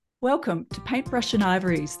Welcome to Paintbrush and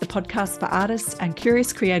Ivories, the podcast for artists and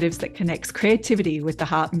curious creatives that connects creativity with the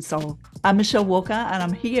heart and soul. I'm Michelle Walker, and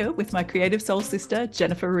I'm here with my creative soul sister,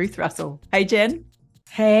 Jennifer Ruth Russell. Hey, Jen.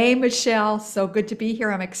 Hey, Michelle. So good to be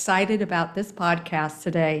here. I'm excited about this podcast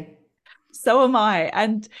today. So am I.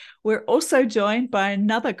 And we're also joined by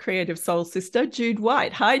another creative soul sister, Jude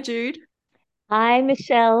White. Hi, Jude. Hi,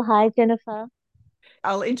 Michelle. Hi, Jennifer.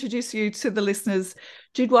 I'll introduce you to the listeners.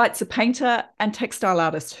 Jude White's a painter and textile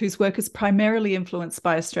artist whose work is primarily influenced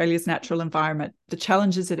by Australia's natural environment, the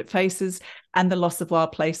challenges that it faces, and the loss of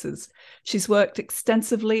wild places. She's worked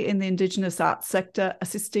extensively in the Indigenous arts sector,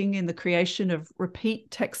 assisting in the creation of repeat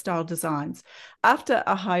textile designs. After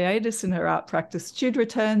a hiatus in her art practice, Jude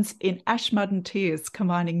returns in Ash, Mud and Tears,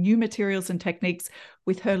 combining new materials and techniques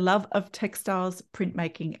with her love of textiles,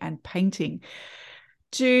 printmaking, and painting.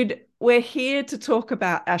 Jude, we're here to talk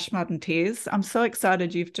about Ash, Mud and Tears. I'm so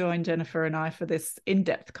excited you've joined Jennifer and I for this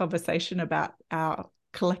in-depth conversation about our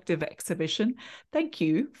collective exhibition. Thank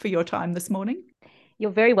you for your time this morning.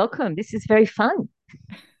 You're very welcome. This is very fun.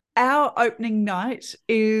 Our opening night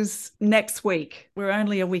is next week. We're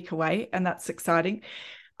only a week away, and that's exciting.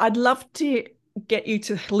 I'd love to get you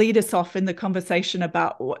to lead us off in the conversation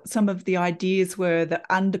about what some of the ideas were that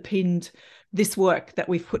underpinned this work that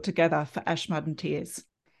we've put together for Ash, Mud and Tears.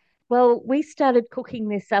 Well, we started cooking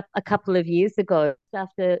this up a couple of years ago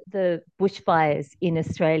after the bushfires in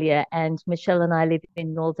Australia, and Michelle and I live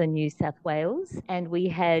in northern New South Wales, and we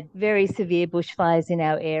had very severe bushfires in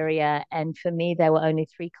our area. And for me, they were only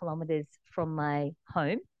 3 kilometres from my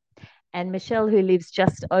home. And Michelle, who lives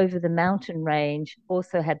just over the mountain range,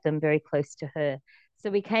 also had them very close to her. So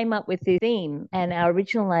we came up with this theme, and our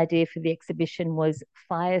original idea for the exhibition was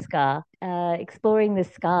Fire Scar, exploring the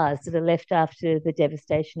scars that are left after the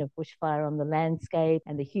devastation of bushfire on the landscape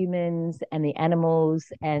and the humans and the animals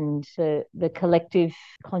and the collective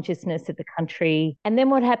consciousness of the country. And then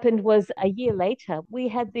what happened was a year later, we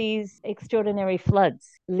had these extraordinary floods.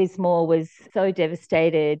 Lismore was so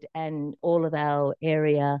devastated and all of our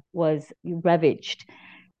area was ravaged.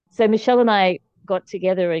 So Michelle and I got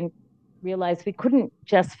together and realized we couldn't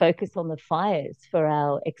just focus on the fires for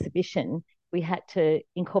our exhibition. We had to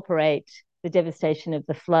incorporate the devastation of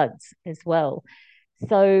the floods as well.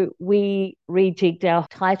 So we rejigged our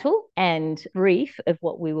title and brief of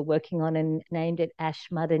what we were working on and named it Ash,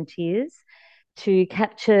 Mud and Tears to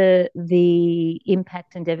capture the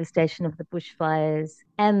impact and devastation of the bushfires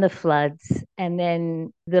and the floods, and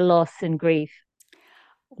then the loss and grief.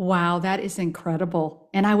 Wow, that is incredible.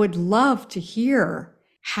 And I would love to hear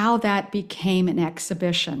how that became an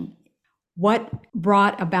exhibition. What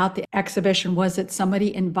brought about the exhibition? Was it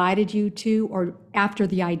somebody invited you to, or after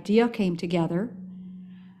the idea came together,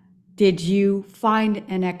 did you find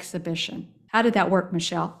an exhibition? How did that work,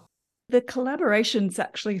 Michelle? The collaboration's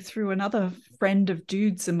actually through another friend of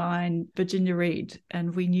Jude's and mine, Virginia Reed,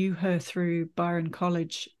 and we knew her through Byron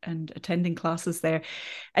College and attending classes there.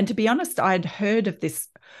 And to be honest, I'd heard of this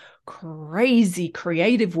crazy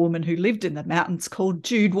creative woman who lived in the mountains called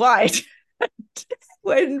Jude White.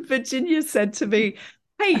 When Virginia said to me,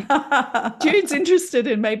 hey, Jude's interested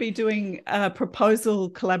in maybe doing a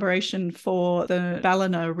proposal collaboration for the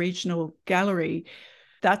Ballina Regional Gallery,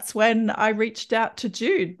 that's when I reached out to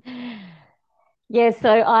Jude. Yeah, so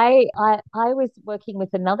I was working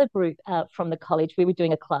with another group from the college. We were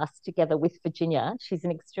doing a class together with Virginia. She's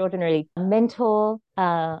an extraordinary mentor,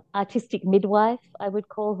 artistic midwife, I would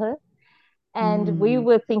call her. And we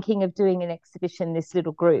were thinking of doing an exhibition, this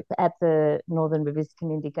little group, at the Northern Rivers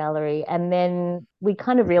Community Gallery. And then we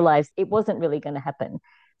kind of realized it wasn't really going to happen.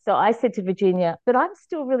 So I said to Virginia, but I'm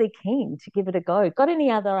still really keen to give it a go. Got any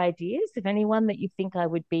other ideas of anyone that you think I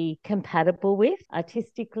would be compatible with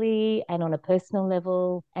artistically and on a personal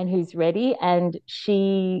level and who's ready? And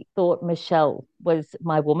she thought Michelle was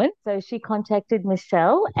my woman. So she contacted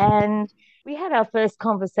Michelle and we had our first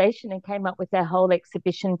conversation and came up with our whole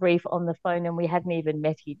exhibition brief on the phone, and we hadn't even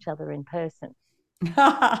met each other in person.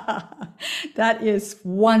 That is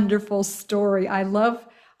wonderful story. I love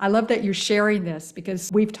that you're sharing this because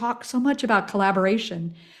we've talked so much about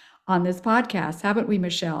collaboration on this podcast, haven't we,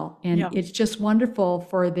 Michelle? And It's just wonderful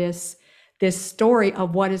for this story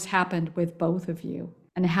of what has happened with both of you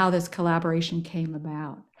and how this collaboration came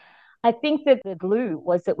about. I think that the glue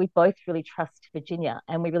was that we both really trust Virginia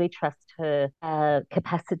and we really trust her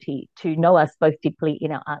capacity to know us both deeply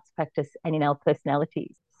in our arts practice and in our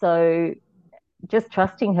personalities. So just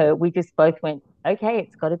trusting her, we just both went, okay,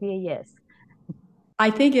 it's got to be a yes. I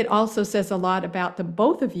think it also says a lot about the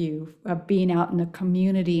both of you being out in the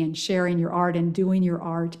community and sharing your art and doing your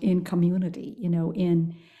art in community,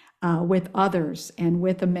 in with others and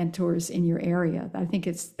with the mentors in your area. I think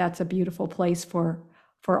that's a beautiful place for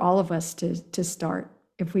all of us to start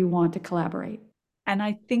if we want to collaborate. And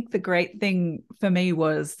I think the great thing for me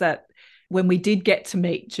was that when we did get to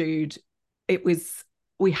meet Jude,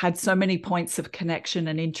 we had so many points of connection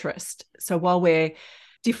and interest. So while we're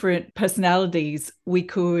different personalities, we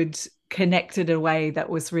could connect in a way that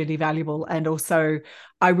was really valuable. And also,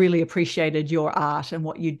 I really appreciated your art and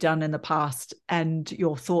what you'd done in the past and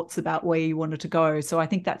your thoughts about where you wanted to go. So I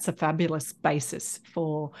think that's a fabulous basis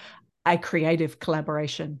for a creative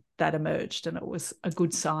collaboration that emerged. And it was a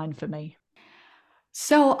good sign for me.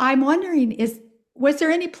 So I'm wondering, was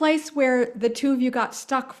there any place where the two of you got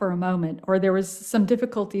stuck for a moment, or there was some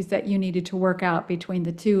difficulties that you needed to work out between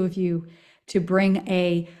the two of you to bring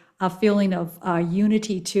a feeling of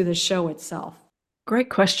unity to the show itself? Great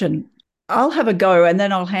question. I'll have a go and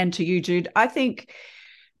then I'll hand to you, Jude. I think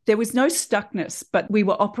there was no stuckness, but we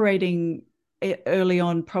were operating early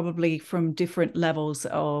on probably from different levels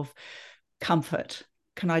of comfort.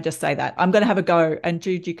 Can I just say that? I'm going to have a go. And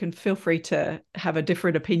Jude, you can feel free to have a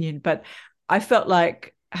different opinion. But I felt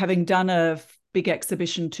like, having done a big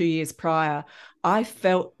exhibition 2 years prior, I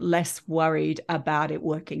felt less worried about it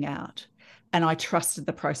working out. And I trusted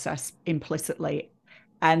the process implicitly.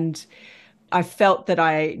 And I felt that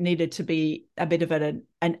I needed to be a bit of an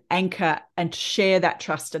anchor and share that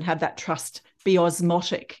trust and have that trust be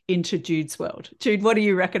osmotic into Jude's world. Jude, what do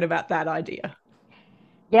you reckon about that idea?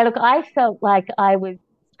 Yeah, look, I felt like I was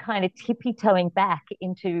kind of tippy-toeing back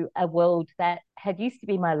into a world that had used to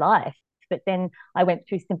be my life. But then I went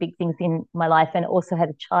through some big things in my life and also had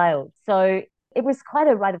a child. So it was quite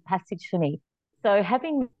a rite of passage for me. So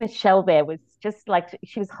having Michelle there was just like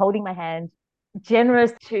she was holding my hand,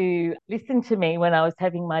 generous to listen to me when I was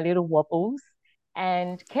having my little wobbles,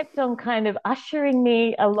 and kept on kind of ushering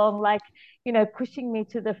me along, like, pushing me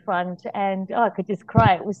to the front. And I could just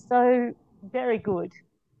cry. It was so very good.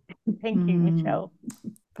 Thank you, Michelle.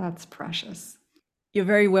 That's precious. You're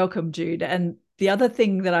very welcome, Jude. And the other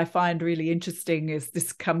thing that I find really interesting is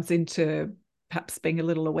this comes into perhaps being a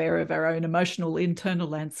little aware of our own emotional internal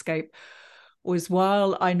landscape, was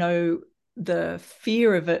while I know the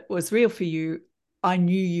fear of it was real for you, I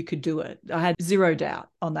knew you could do it. I had zero doubt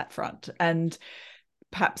on that front. And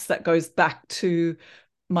perhaps that goes back to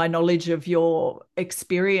my knowledge of your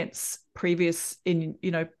experience previous in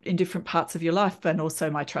different parts of your life, and also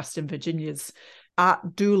my trust in Virginia's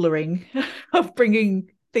art doularing of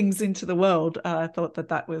bringing things into the world. I thought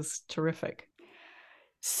that was terrific.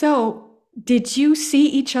 So did you see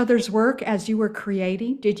each other's work as you were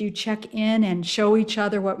creating? Did you check in and show each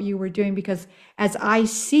other what you were doing? Because as I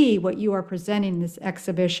see what you are presenting in this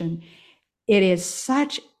exhibition, it is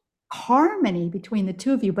such harmony between the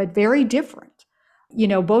two of you, but very different.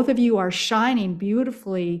 Both of you are shining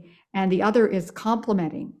beautifully and the other is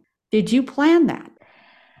complementing. Did you plan that?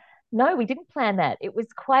 No, we didn't plan that. It was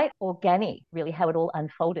quite organic, really, how it all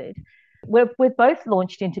unfolded. We're both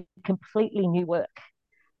launched into completely new work.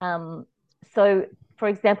 So, for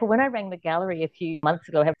example, when I rang the gallery a few months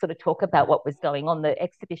ago, I had sort of talk about what was going on. The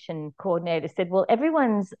exhibition coordinator said, well,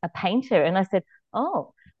 everyone's a painter. And I said,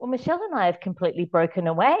 oh, well, Michelle and I have completely broken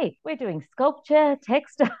away. We're doing sculpture,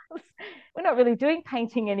 textiles. We're not really doing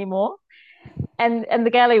painting anymore. And the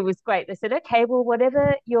gallery was great. They said, okay, well,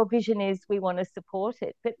 whatever your vision is, we want to support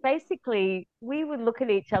it. But basically, we would look at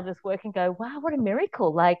each other's work and go, wow, what a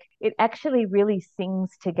miracle. Like, it actually really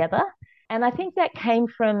sings together. And I think that came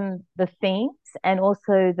from the themes and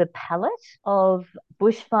also the palette of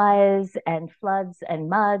bushfires and floods and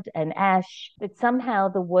mud and ash, that somehow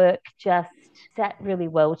the work just sat really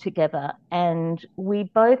well together. And we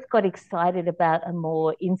both got excited about a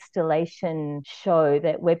more installation show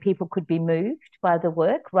where people could be moved by the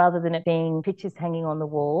work rather than it being pictures hanging on the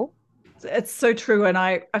wall. It's so true. And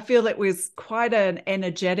I feel it was quite an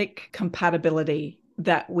energetic compatibility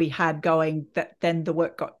that we had going, that then the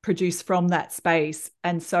work got produced from that space.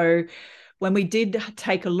 And so when we did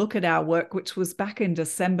take a look at our work, which was back in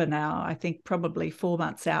December now, I think probably 4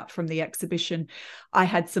 months out from the exhibition, I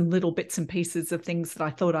had some little bits and pieces of things that I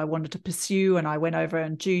thought I wanted to pursue. And I went over,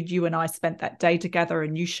 and Jude, you and I spent that day together,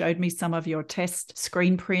 and you showed me some of your test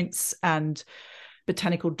screen prints and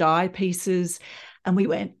botanical dye pieces. And we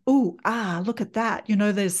went, look at that.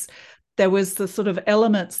 There was the sort of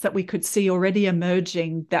elements that we could see already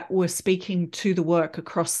emerging that were speaking to the work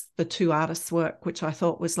across the two artists' work, which I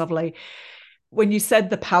thought was lovely. When you said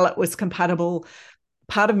the palette was compatible,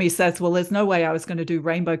 part of me says, well, there's no way I was going to do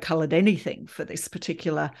rainbow colored anything for this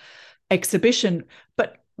particular exhibition.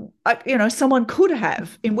 But, someone could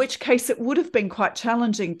have, in which case it would have been quite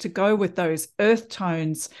challenging to go with those earth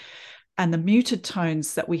tones and the muted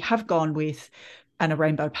tones that we have gone with, and a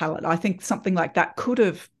rainbow palette. I think something like that could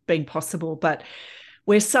have been possible, but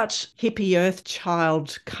we're such hippie earth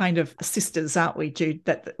child kind of sisters, aren't we, Jude,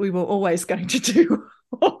 that we were always going to do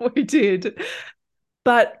what we did.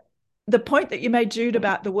 But the point that you made, Jude,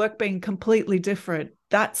 about the work being completely different,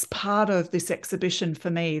 that's part of this exhibition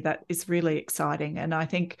for me that is really exciting. And I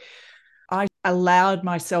think I allowed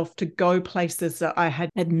myself to go places that I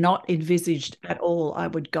had not envisaged at all I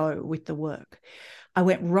would go with the work. I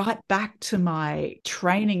went right back to my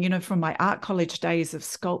training, from my art college days of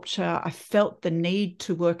sculpture. I felt the need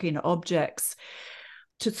to work in objects,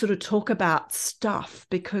 to sort of talk about stuff,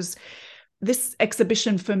 because this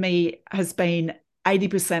exhibition for me has been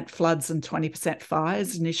 80% floods and 20%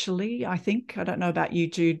 fires initially, I think. I don't know about you,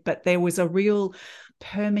 Jude, but there was a real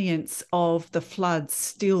permeance of the floods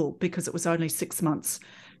still, because it was only 6 months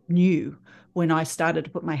new when I started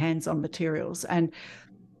to put my hands on materials. And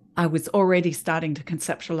I was already starting to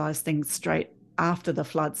conceptualize things straight after the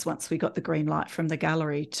floods, once we got the green light from the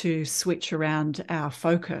gallery to switch around our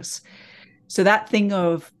focus. So that thing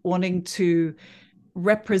of wanting to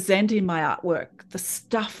represent in my artwork the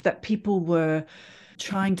stuff that people were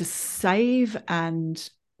trying to save, and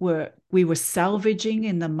we were salvaging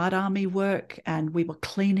in the Mud Army work, and we were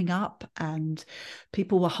cleaning up, and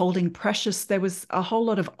people were holding precious. There was a whole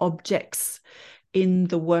lot of objects in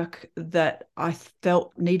the work that I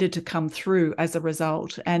felt needed to come through as a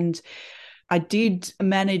result. And I did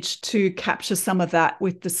manage to capture some of that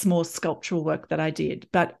with the small sculptural work that I did.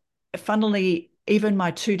 But funnily, even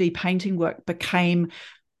my 2D painting work became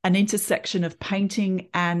an intersection of painting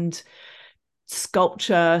and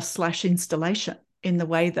sculpture / installation, in the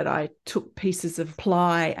way that I took pieces of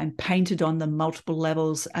ply and painted on them multiple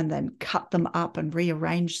levels, and then cut them up and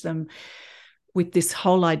rearranged them with this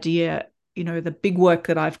whole idea. The big work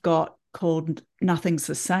that I've got, called Nothing's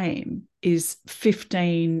the Same, is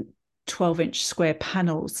 15 12-inch square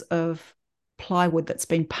panels of plywood that's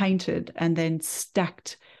been painted and then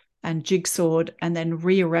stacked and jigsawed and then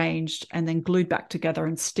rearranged and then glued back together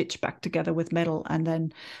and stitched back together with metal, and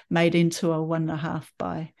then made into a 1.5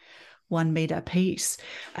 by 1 meter piece.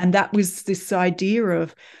 And that was this idea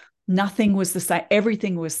of nothing was the same.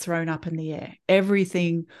 Everything was thrown up in the air.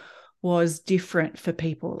 Everything was different for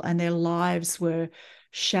people, and their lives were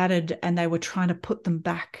shattered, and they were trying to put them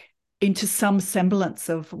back into some semblance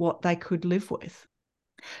of what they could live with.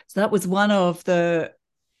 So that was one of the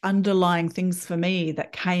underlying things for me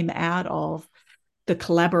that came out of the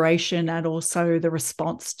collaboration, and also the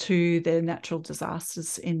response to the natural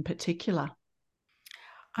disasters in particular.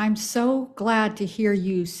 I'm so glad to hear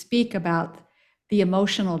you speak about the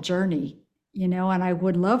emotional journey, and I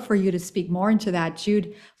would love for you to speak more into that.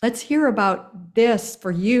 Jude, let's hear about this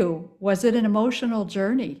for you. Was it an emotional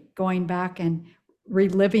journey going back and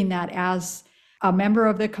reliving that as a member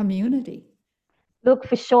of the community? Look,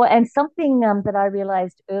 for sure. And something that I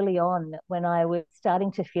realized early on when I was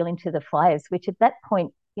starting to feel into the fires, which at that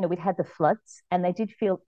point, we'd had the floods and they did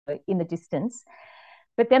feel in the distance.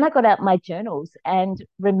 But then I got out my journals and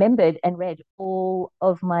remembered and read all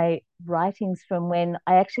of my writings from when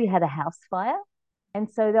I actually had a house fire.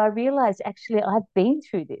 And so I realized, actually, I've been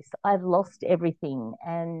through this. I've lost everything.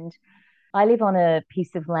 And I live on a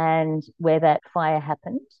piece of land where that fire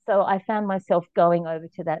happened. So I found myself going over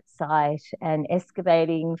to that site and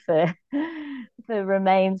excavating for the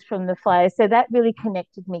remains from the fire. So that really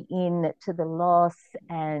connected me in to the loss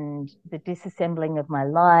and the disassembling of my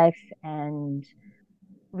life, and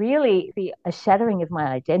really a shattering of my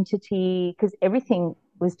identity, because everything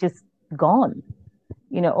was just gone,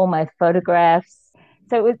 all my photographs.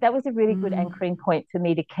 So that was a really good anchoring point for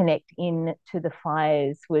me to connect in to the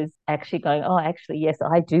fires, was actually going, oh, actually, yes,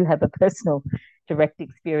 I do have a personal direct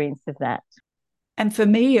experience of that. And for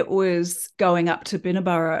me, it was going up to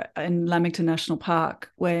Binnaburra in Lamington National Park,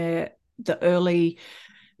 where the early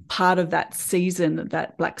part of that season,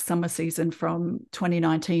 that Black Summer season from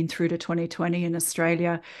 2019 through to 2020 in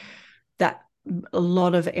Australia, that a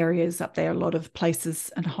lot of areas up there, a lot of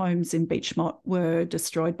places and homes in Beechmont were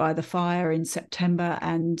destroyed by the fire in September,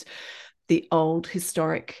 and the old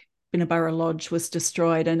historic Binnaburra Lodge was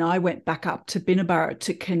destroyed. And I went back up to Binnaburra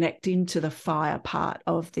to connect into the fire part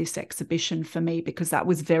of this exhibition for me, because that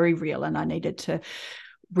was very real and I needed to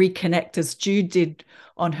reconnect, as Jude did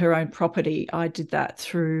on her own property. I did that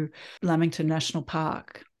through Lamington National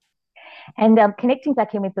Park. And connecting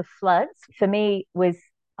back in with the floods for me was,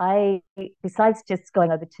 besides just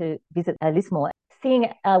going over to visit Lismore, seeing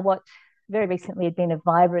what very recently had been a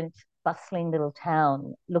vibrant, bustling little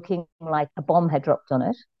town looking like a bomb had dropped on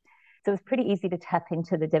it. So it was pretty easy to tap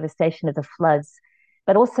into the devastation of the floods.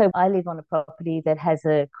 But also, I live on a property that has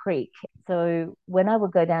a creek. So when I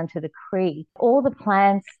would go down to the creek, all the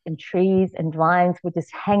plants and trees and vines were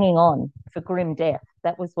just hanging on for grim death.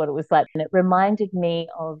 That was what it was like. And it reminded me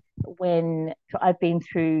of when I've been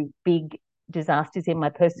through big disasters in my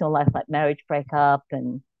personal life, like marriage breakup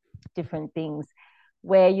and different things,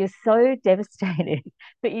 where you're so devastated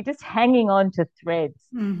that you're just hanging on to threads.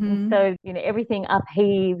 And so, everything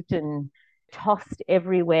upheaved and tossed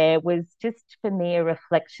everywhere was just for me a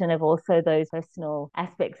reflection of also those personal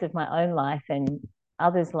aspects of my own life and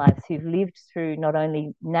others' lives who've lived through not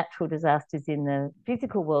only natural disasters in the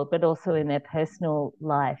physical world, but also in their personal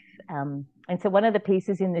life. And so one of the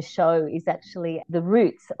pieces in the show is actually the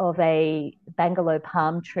roots of a bangalow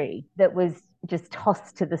palm tree that was just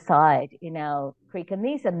tossed to the side in our creek. And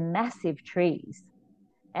these are massive trees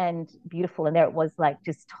and beautiful. And there it was, like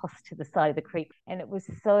just tossed to the side of the creek. And it was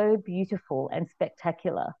so beautiful and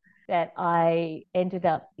spectacular that I ended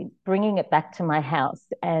up bringing it back to my house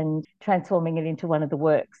and transforming it into one of the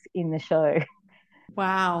works in the show.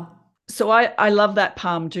 Wow. So I love that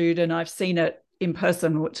palm, Jude, and I've seen it in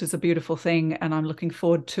person, which is a beautiful thing. And I'm looking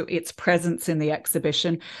forward to its presence in the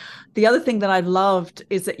exhibition. The other thing that I've loved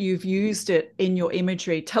is that you've used it in your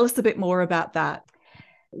imagery. Tell us a bit more about that.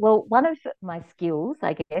 Well, one of my skills,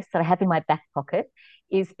 I guess, that I have in my back pocket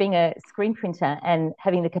is being a screen printer and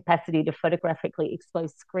having the capacity to photographically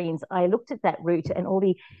expose screens. I looked at that route and all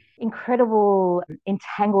the incredible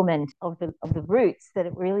entanglement of the roots that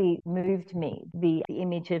it really moved me, the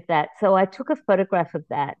image of that. So I took a photograph of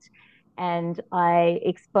that and I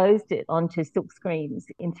exposed it onto silk screens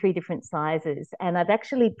in 3 different sizes. And I've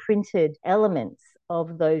actually printed elements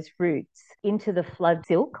of those roots into the flood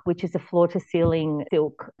silk, which is a floor to ceiling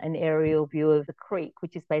silk, an aerial view of the creek,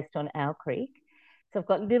 which is based on our creek. So I've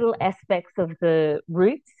got little aspects of the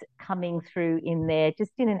roots coming through in there,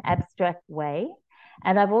 just in an abstract way.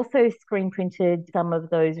 And I've also screen printed some of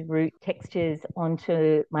those root textures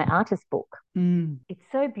onto my artist book. It's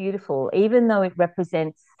so beautiful, even though it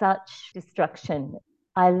represents such destruction.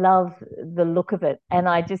 I love the look of it, and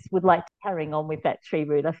I just would like to carry on with that tree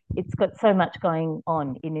root. It's got so much going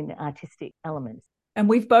on in artistic elements. And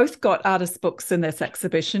we've both got artist books in this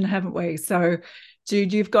exhibition, haven't we? So,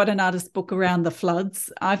 Jude, you've got an artist book around the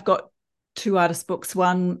floods. I've got 2 artist books,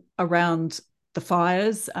 one around the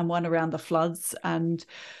fires and one around the floods. And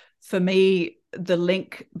for me, the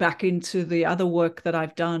link back into the other work that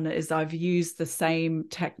I've done is I've used the same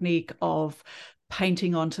technique of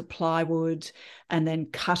painting onto plywood and then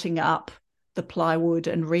cutting up the plywood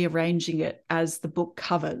and rearranging it as the book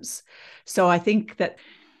covers. So I think that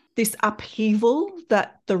this upheaval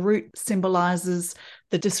that the root symbolizes,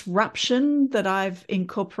 the disruption that I've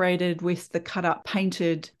incorporated with the cut up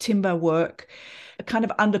painted timber work, it kind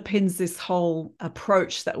of underpins this whole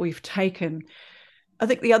approach that we've taken. I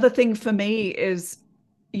think the other thing for me is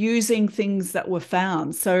using things that were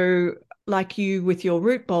found. So like you with your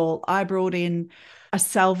root bowl, I brought in a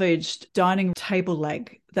salvaged dining table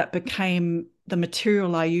leg that became the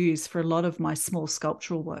material I use for a lot of my small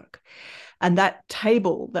sculptural work. And that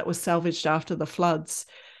table that was salvaged after the floods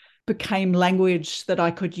became language that I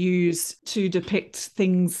could use to depict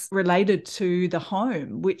things related to the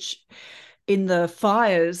home, which in the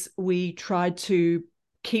fires, we tried to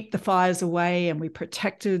keep the fires away and we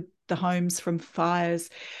protected the homes from fires.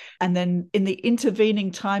 And then in the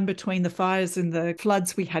intervening time between the fires and the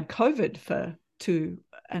floods, we had COVID for 2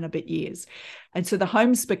 and a bit years. And so the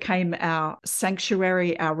homes became our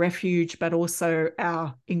sanctuary, our refuge, but also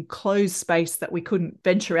our enclosed space that we couldn't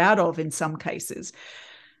venture out of in some cases.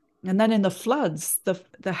 And then in the floods,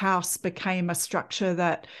 the house became a structure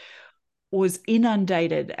that was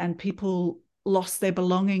inundated and people lost their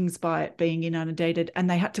belongings by it being inundated, and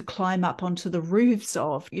they had to climb up onto the roofs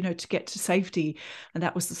to get to safety. And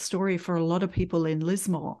that was the story for a lot of people in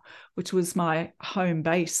Lismore, which was my home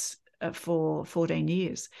base for 14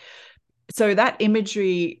 years. So that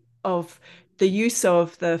imagery of the use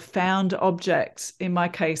of the found objects, in my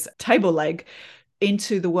case, table leg,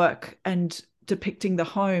 into the work and depicting the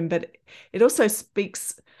home, but it also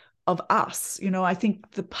speaks of us. I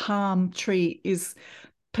think the palm tree is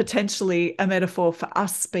potentially a metaphor for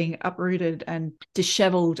us being uprooted and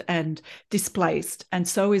disheveled and displaced, and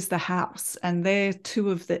so is the house. And they're 2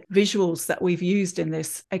 of the visuals that we've used in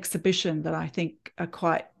this exhibition that I think are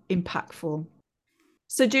quite impactful.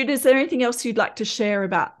 So Jude, is there anything else you'd like to share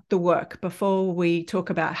about the work before we talk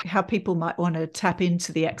about how people might want to tap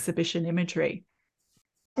into the exhibition imagery?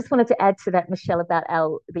 Just wanted to add to that, Michelle, about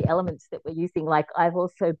the elements that we're using. Like I've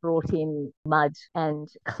also brought in mud and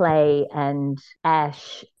clay and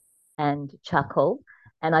ash and charcoal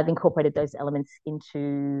And I've incorporated those elements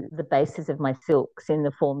into the bases of my silks in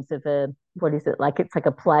the forms of what is it? Like it's like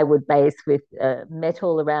a plywood base with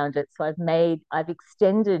metal around it. So I've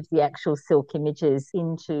extended the actual silk images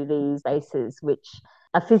into these bases, which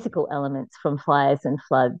are physical elements from fires and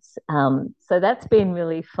floods. So that's been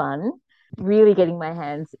really fun, really getting my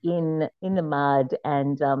hands in the mud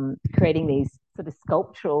and creating these sort of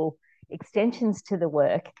sculptural extensions to the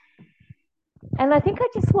work. And I think I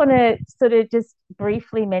just want to sort of just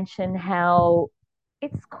briefly mention how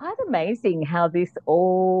it's quite amazing how this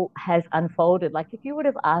all has unfolded. Like, if you would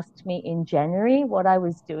have asked me in January what I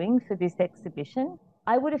was doing for this exhibition,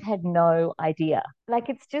 I would have had no idea. Like,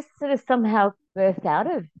 it's just sort of somehow birthed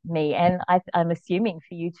out of me. And I'm assuming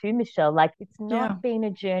for you too, Michelle, like, it's Yeah. not been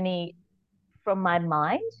a journey from my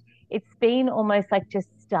mind. It's been almost like just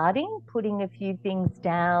starting, putting a few things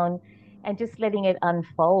down and just letting it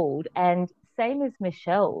unfold. And same as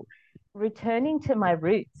Michelle, returning to my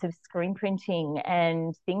roots of screen printing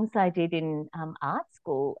and things I did in art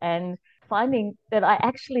school and finding that I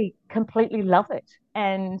actually completely love it.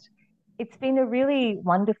 And it's been a really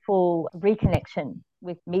wonderful reconnection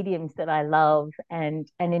with mediums that I love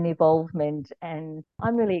and an involvement. And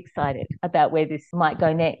I'm really excited about where this might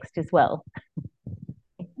go next as well.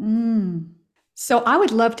 Mm. So I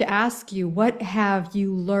would love to ask you, what have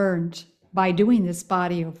you learned by doing this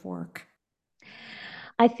body of work?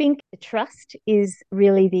 I think trust is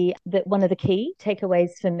really the one of the key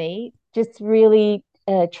takeaways for me. Just really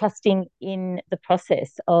trusting in the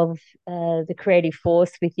process of the creative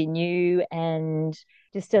force within you and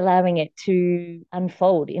just allowing it to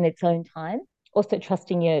unfold in its own time. Also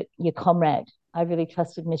trusting your comrade. I really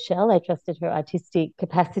trusted Michelle. I trusted her artistic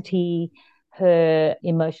capacity, her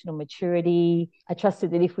emotional maturity. I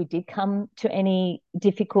trusted that if we did come to any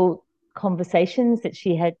difficult conversations, that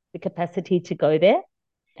she had the capacity to go there.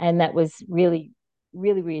 And that was really,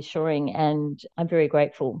 really reassuring. And I'm very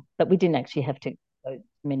grateful. But we didn't actually have to go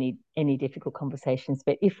any difficult conversations.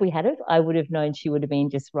 But if we had it, I would have known she would have been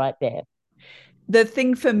just right there. The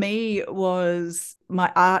thing for me was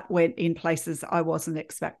my art went in places I wasn't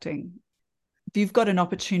expecting. If you've got an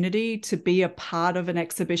opportunity to be a part of an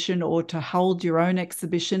exhibition or to hold your own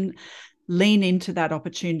exhibition, lean into that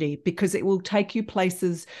opportunity because it will take you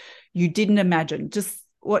places you didn't imagine. Just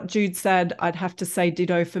what Jude said, I'd have to say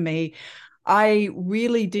ditto for me. I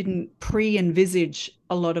really didn't pre-envisage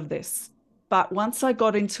a lot of this. But once I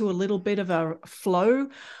got into a little bit of a flow,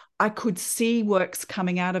 I could see works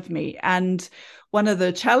coming out of me. And one of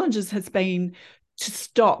the challenges has been to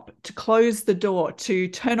stop, to close the door, to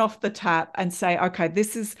turn off the tap and say, okay,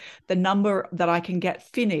 this is the number that I can get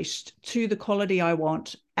finished to the quality I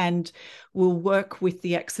want. And we'll work with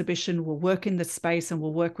the exhibition, we'll work in the space, and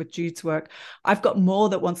we'll work with Jude's work. I've got more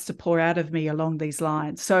that wants to pour out of me along these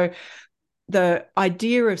lines. So the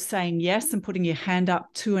idea of saying yes and putting your hand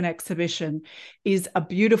up to an exhibition is a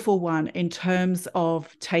beautiful one in terms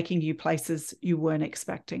of taking you places you weren't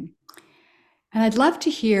expecting. And I'd love to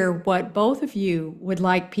hear what both of you would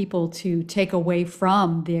like people to take away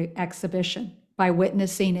from the exhibition by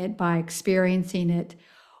witnessing it, by experiencing it.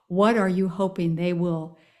 What are you hoping they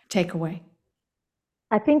will take away?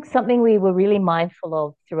 I think something we were really mindful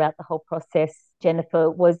of throughout the whole process, Jennifer,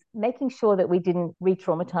 was making sure that we didn't re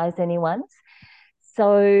traumatize anyone.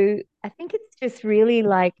 So I think it's just really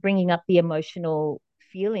like bringing up the emotional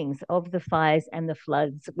feelings of the fires and the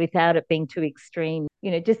floods without it being too extreme.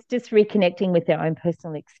 You know, just reconnecting with their own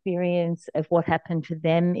personal experience of what happened to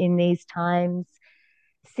them in these times,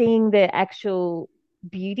 seeing the actual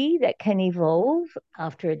beauty that can evolve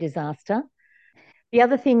after a disaster. The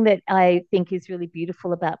other thing that I think is really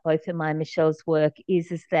beautiful about both of my Michelle's work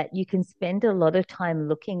is that you can spend a lot of time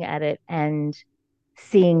looking at it and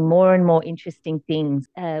seeing more and more interesting things.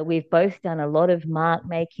 We've both done a lot of mark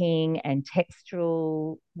making and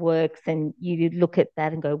textural works, and you look at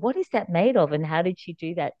that and go, what is that made of? And how did she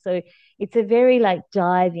do that? So it's a very like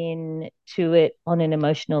dive in to it on an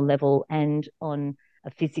emotional level and on a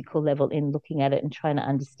physical level in looking at it and trying to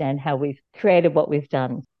understand how we've created what we've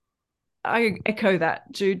done. I echo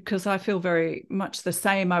that, Jude, because I feel very much the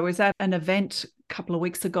same. I was at an event a couple of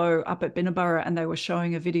weeks ago up at Binnaburra, and they were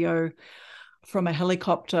showing a video from a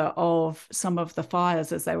helicopter of some of the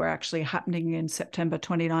fires as they were actually happening in September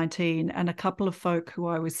 2019. And a couple of folk who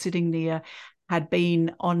I was sitting near had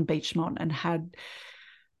been on Beachmont and had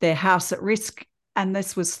their house at risk. And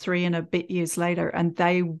this was 3 and a bit years later. And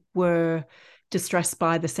they were distressed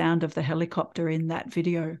by the sound of the helicopter in that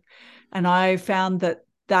video. And I found that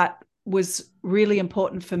that was really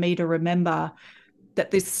important for me to remember,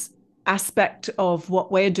 that this aspect of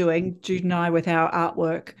what we're doing, Jude and I, with our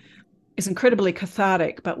artwork, is incredibly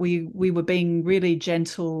cathartic, but we were being really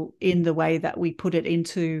gentle in the way that we put it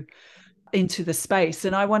into the space.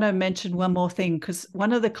 And I want to mention one more thing, because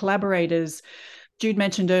one of the collaborators, Jude,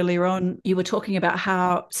 mentioned earlier on, you were talking about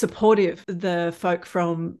how supportive the folk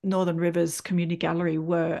from Northern Rivers Community Gallery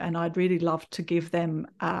were, and I'd really love to give them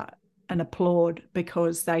an applaud,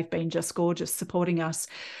 because they've been just gorgeous supporting us.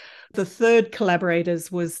 The third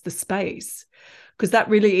collaborators was the space, because that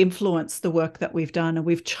really influenced the work that we've done. And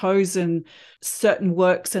we've chosen certain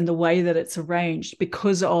works and the way that it's arranged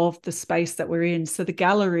because of the space that we're in. So the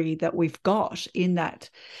gallery that we've got in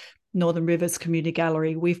that Northern Rivers Community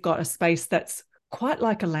Gallery, we've got a space that's quite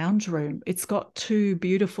like a lounge room. It's got two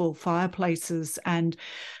beautiful fireplaces, and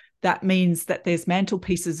that means that there's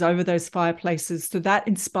mantelpieces over those fireplaces. So that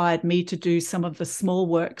inspired me to do some of the small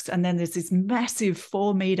works. And then there's this massive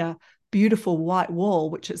 4-meter beautiful white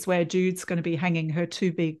wall, which is where Jude's going to be hanging her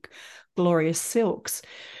two big glorious silks.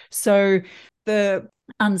 So the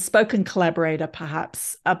unspoken collaborator,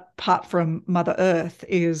 perhaps, apart from Mother Earth,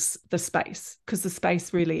 is the space, because the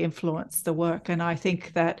space really influenced the work. And I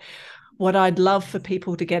think that what I'd love for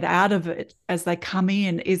people to get out of it as they come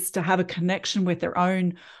in is to have a connection with their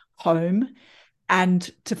own home,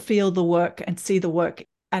 and to feel the work and see the work,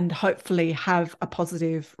 and hopefully have a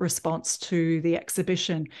positive response to the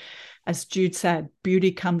exhibition. As Jude said,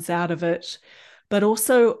 beauty comes out of it, but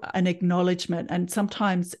also an acknowledgement. And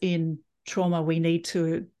sometimes in trauma, we need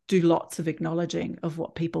to do lots of acknowledging of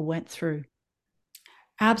what people went through.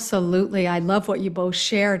 Absolutely. I love what you both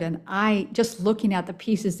shared. And I, just looking at the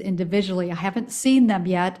pieces individually, I haven't seen them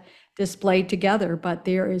yet displayed together, but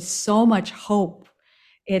there is so much hope.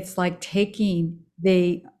 It's like taking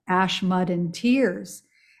the ash, mud, and tears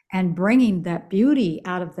and bringing that beauty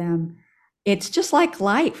out of them. It's just like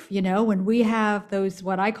life, when we have those,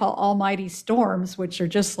 what I call almighty storms, which are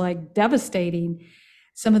just like devastating.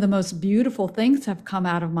 Some of the most beautiful things have come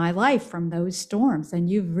out of my life from those storms. And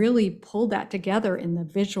you've really pulled that together in the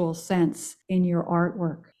visual sense in your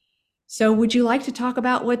artwork. So would you like to talk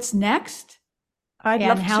about what's next? I'd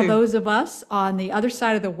love And how to. those of us on the other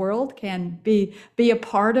side of the world can be a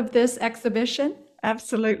part of this exhibition?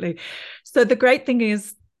 Absolutely. So the great thing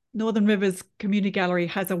is, Northern Rivers Community Gallery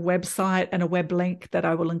has a website and a web link that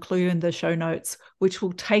I will include in the show notes, which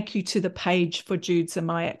will take you to the page for Jude's and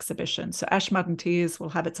my exhibition. So Ash, Mud and Tears will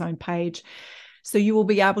have its own page. So you will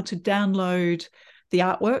be able to download the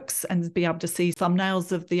artworks and be able to see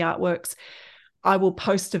thumbnails of the artworks. I will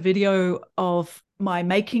post a video of my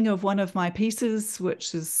making of one of my pieces,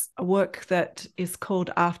 which is a work that is called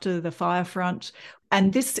After the Firefront.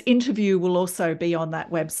 And this interview will also be on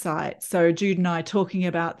that website. So Jude and I talking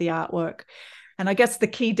about the artwork. And I guess the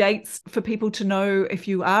key dates for people to know if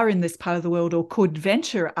you are in this part of the world or could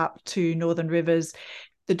venture up to Northern Rivers,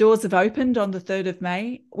 the doors have opened on the 3rd of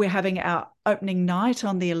May. We're having our opening night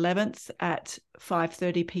on the 11th at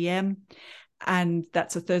 5:30 p.m. And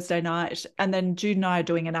that's a Thursday night. And then Jude and I are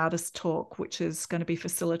doing an artist talk, which is going to be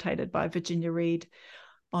facilitated by Virginia Reed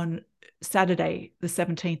on Saturday, the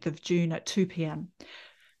 17th of June at 2 p.m.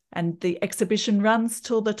 And the exhibition runs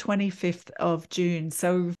till the 25th of June.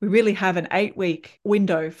 So we really have an 8-week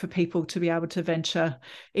window for people to be able to venture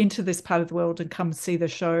into this part of the world and come see the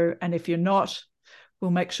show. And if you're not,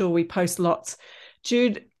 we'll make sure we post lots.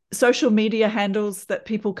 Jude, social media handles that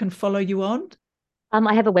people can follow you on?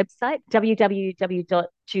 I have a website,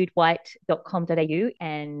 www.judewhite.com.au,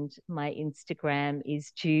 and my Instagram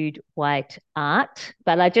is Jude White Art.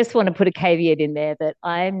 But I just want to put a caveat in there that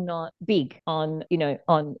I'm not big on,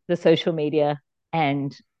 on the social media.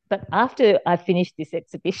 But after I finish this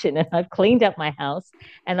exhibition and I've cleaned up my house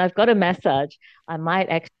and I've got a massage, I might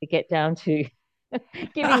actually get down to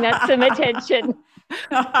giving that some attention.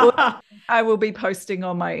 I will be posting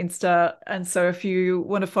on my Insta. And so if you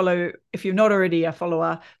want to follow, if you're not already a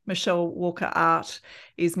follower, Michelle Walker Art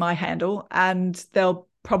is my handle. And there'll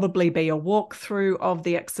probably be a walkthrough of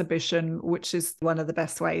the exhibition, which is one of the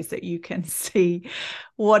best ways that you can see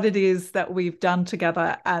what it is that we've done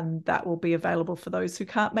together. And that will be available for those who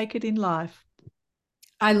can't make it in live.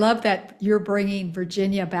 I love that you're bringing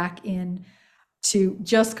Virginia back in to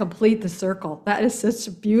just complete the circle. That is such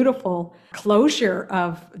a beautiful closure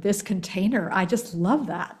of this container. I just love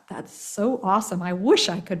that. That's so awesome. I wish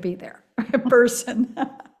I could be there in person.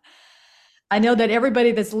 I know that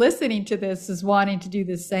everybody that's listening to this is wanting to do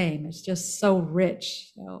the same. It's just so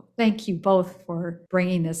rich. So thank you both for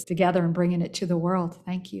bringing this together and bringing it to the world.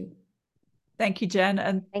 Thank you. Thank you, Jen.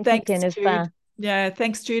 And Thanks, you, Jennifer. Jude. Yeah,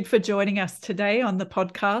 thanks, Jude, for joining us today on the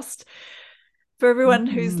podcast. For everyone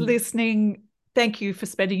who's listening, thank you for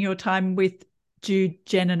spending your time with Jude,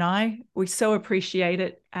 Jen, and I. We so appreciate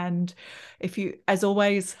it. And if you, as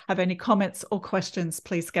always, have any comments or questions,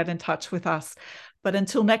 please get in touch with us. But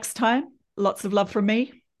until next time, lots of love from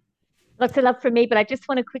me. Lots of love from me, but I just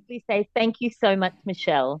want to quickly say thank you so much,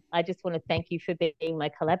 Michelle. I just want to thank you for being my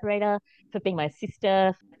collaborator, for being my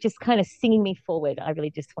sister, just kind of singing me forward. I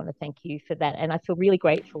really just want to thank you for that. And I feel really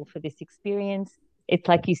grateful for this experience. It's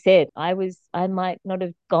like you said, I might not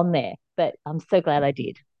have gone there, but I'm so glad I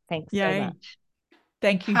did. Thanks so much.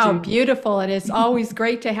 Thank you, How Jude. beautiful. It is always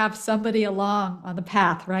great to have somebody along on the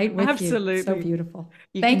path, right? With Absolutely. you. So beautiful.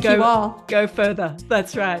 Thank you all. Go further.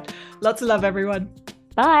 That's right. Lots of love, everyone.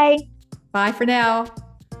 Bye. Bye for now.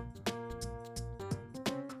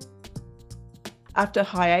 After a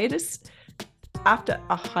hiatus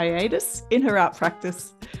in her art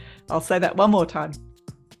practice. I'll say that one more time.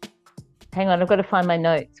 Hang on, I've got to find my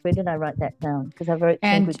notes. Where did I write that down? Because I wrote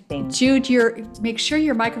some good things. Jude, make sure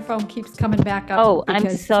your microphone keeps coming back up. Oh, I'm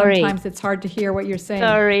sorry. Sometimes it's hard to hear what you're saying.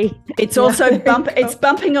 Sorry. It's also it's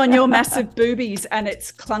bumping on your massive boobies and it's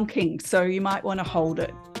clunking, so you might want to hold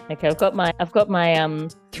it. Okay, I've got my 3 my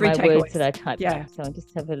takeaways. words that I typed up, so I'll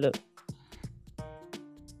just have a look.